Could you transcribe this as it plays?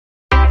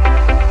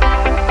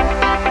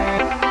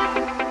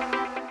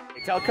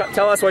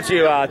Tell us what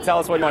you want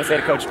to say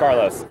to Coach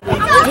Carlos.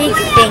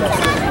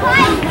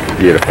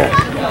 Beautiful.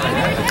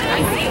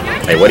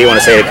 Hey, what do you want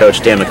to say to Coach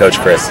Tim and Coach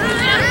Chris?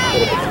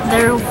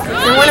 They're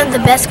one of the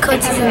best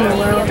coaches in the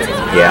world.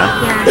 Yeah?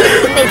 Yeah,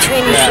 they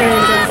train us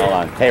really good. Hold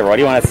on. Hey, what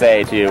do you want to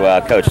say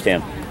to Coach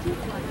Tim?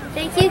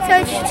 Thank you,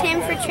 Coach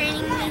Tim, for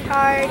training me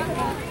hard.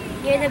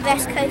 You're the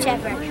best coach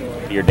ever.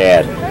 Your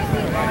dad.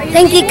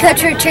 Thank you, Coach,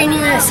 for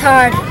training us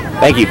hard.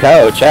 Thank you,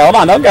 Coach. Hey, hold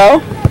on, don't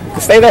go.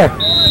 Just stay there.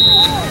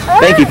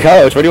 Thank you,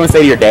 Coach. What do you want to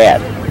say to your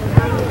dad?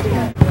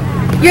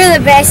 You're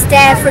the best,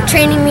 Dad, for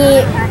training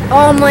me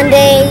all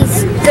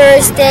Mondays,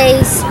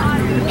 Thursdays,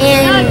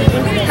 and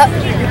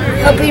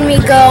helping me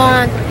go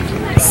on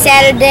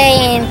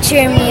Saturday and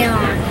cheer me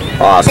on.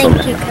 Awesome.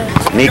 Thank you,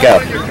 Coach. Nico.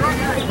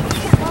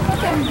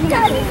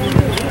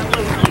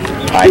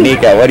 All right,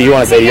 Nico, what do you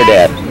want to say to your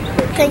dad?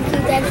 Thank you,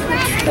 Dad, for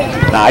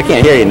training. No, I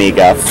can't hear you,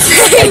 Nico.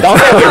 Hey, don't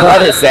say what your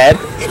brother said.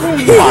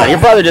 Come on, your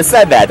brother just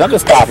said that. Don't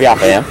just copy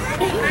off of him.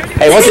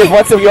 Hey,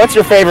 what's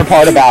your favorite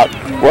part about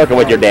working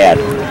with your dad?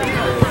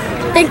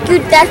 Thank you,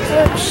 Dad,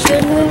 for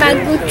showing me my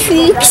good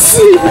tricks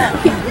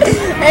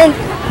and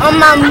on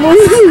my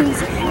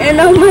moves and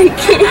on my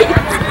kids.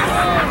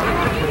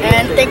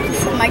 And thank you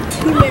for my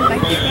team and my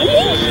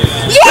training.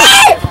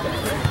 Yeah!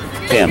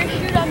 Tim.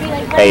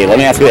 Hey, let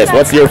me ask you this.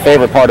 What's your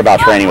favorite part about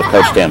training with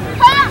Coach Tim?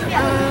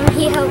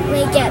 He helped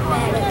me get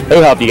better.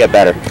 Who helped you get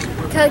better?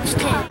 Coach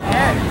Tim.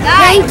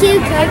 Thank you,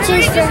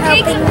 coaches, for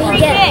helping me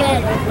get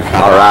better.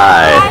 All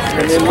right.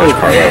 Coach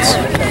Carlos.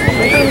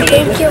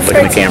 Thank you for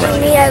teaching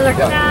me. I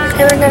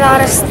learned a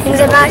lot of things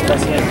about them.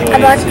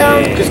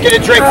 Just get a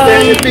drink. Stay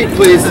on your feet,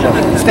 please.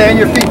 Stay on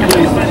your feet,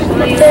 please.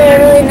 They're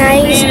really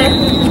nice.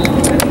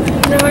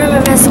 They're one of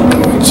my best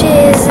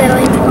coaches. I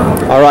like them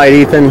all. All right,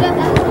 Ethan.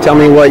 Tell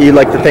me what you'd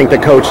like to thank the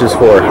coaches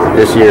for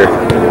this year.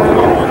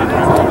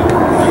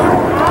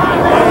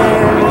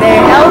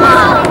 Their help.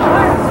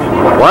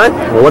 What?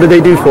 Well, what did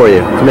they do for you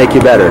to make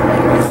you better?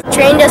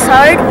 Trained us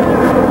hard.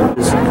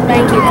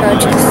 Thank you,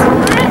 coaches.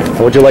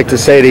 What would you like to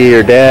say to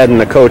your dad and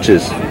the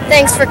coaches?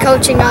 Thanks for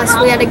coaching us.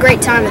 We had a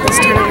great time at this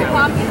tournament.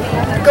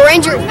 Go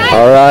Ranger!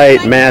 All right,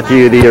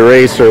 Matthew, the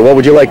eraser. What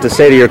would you like to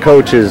say to your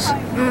coaches?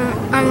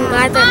 I'm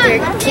glad that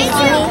they're teaching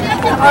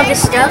me all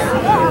this stuff.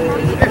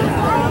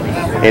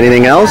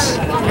 Anything else?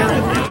 No.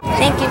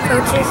 Thank you,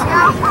 coaches.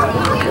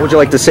 What would you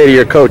like to say to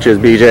your coaches,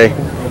 BJ?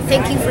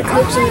 Thank you for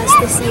coaching us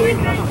this year.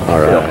 All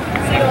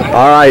right.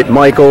 All right,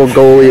 Michael,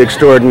 goalie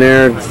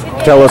extraordinaire.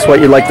 Tell us what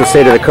you'd like to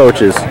say to the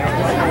coaches.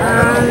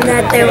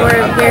 That they were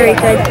very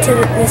good to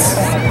this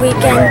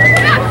weekend.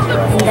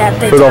 And that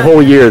they For the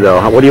whole year,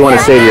 though, what do you want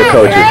to say to your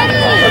coaches?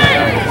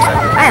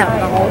 I don't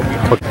know.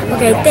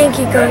 Okay, thank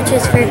you,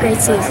 coaches, for a great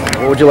season.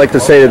 What would you like to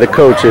say to the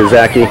coaches,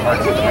 Zachy?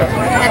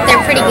 That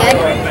they're pretty good.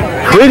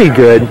 Pretty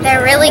good.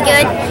 They're really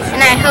good,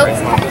 and I hope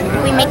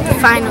we make the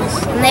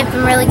finals. And they've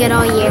been really good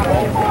all year.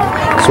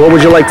 So what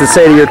would you like to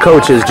say to your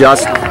coaches,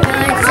 Just? I'd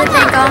like to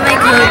thank all my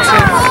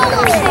coaches.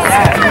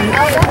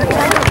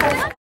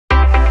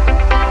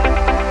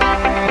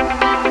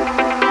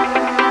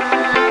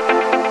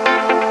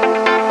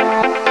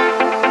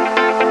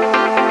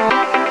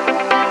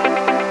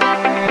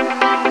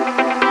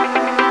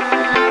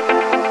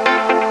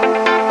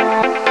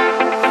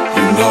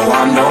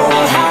 I know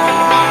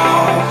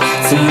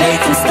how to make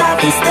them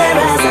stop and stare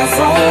as I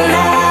fall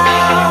out.